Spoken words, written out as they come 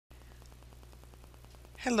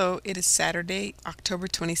Hello, it is Saturday, October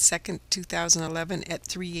 22nd, 2011 at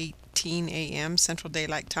 3:18 a.m. Central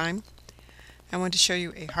Daylight Time. I want to show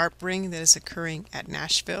you a HAARP ring that is occurring at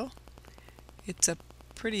Nashville. It's a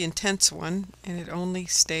pretty intense one and it only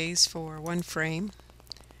stays for one frame.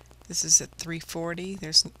 This is at 3:40,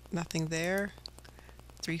 there's nothing there.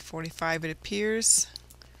 3:45 it appears,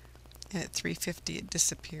 and at 3:50 it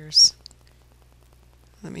disappears.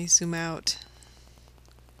 Let me zoom out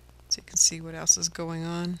so you can see what else is going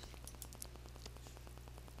on.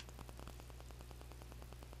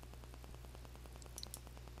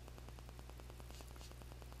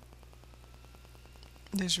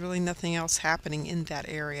 There's really nothing else happening in that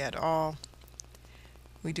area at all.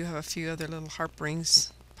 We do have a few other little HAARP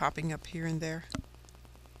rings popping up here and there.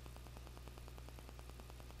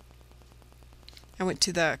 I went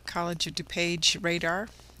to the College of DuPage radar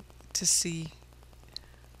to see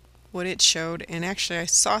what it showed, and actually I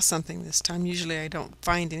saw something this time. Usually I don't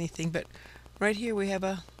find anything, but right here we have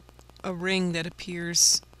a ring that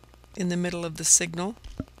appears in the middle of the signal.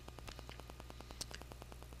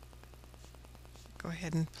 Go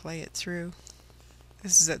ahead and play it through.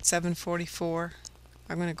 This is at 7:44.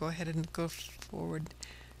 I'm going to go ahead and go forward,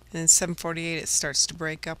 and then 7:48 it starts to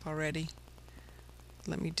break up already.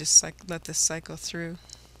 Let me just let this cycle through.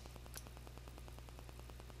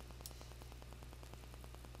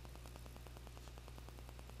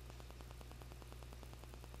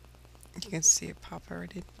 You can see it pop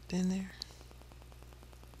already in there.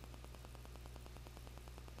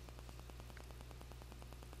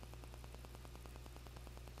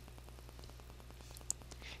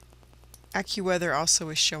 AccuWeather also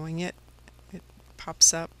is showing it. It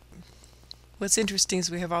pops up. What's interesting is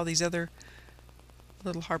we have all these other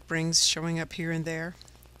little HAARP rings showing up here and there.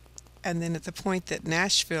 And then at the point that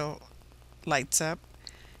Nashville lights up,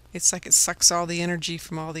 it's like it sucks all the energy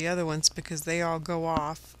from all the other ones because they all go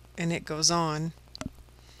off and it goes on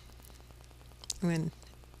when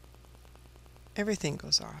everything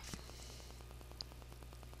goes off.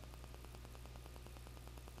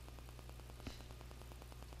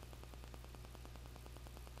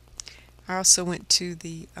 I also went to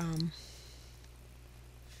the I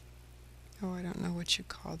don't know what you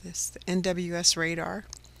call this, the NWS radar,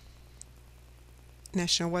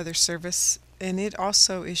 National Weather Service, and it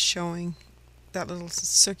also is showing that little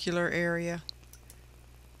circular area.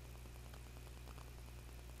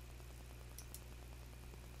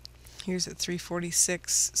 Here's at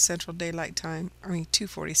 3:46 Central Daylight Time,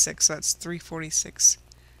 2:46, so that's 3:46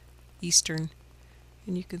 Eastern,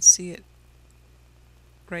 and you can see it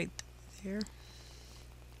right there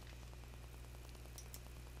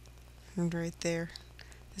and right there.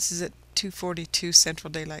 This is at 2:42 Central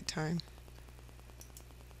Daylight Time,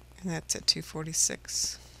 and that's at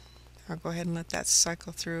 2:46. I'll go ahead and let that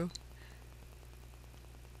cycle through.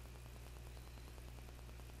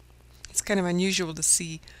 It's kind of unusual to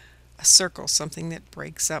see a circle, something that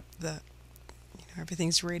breaks up the,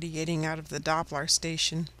 everything's radiating out of the Doppler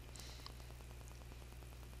station.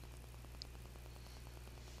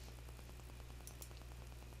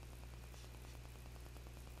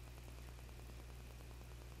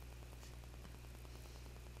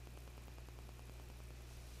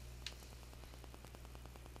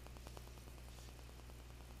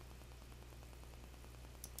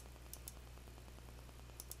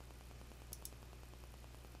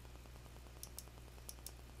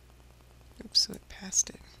 Oops, so it passed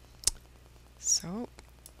it. So,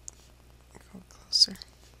 go closer.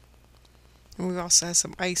 And we also have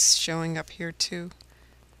some ice showing up here too,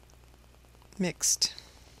 mixed.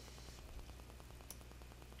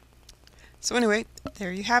 So anyway,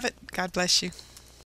 there you have it. God bless you.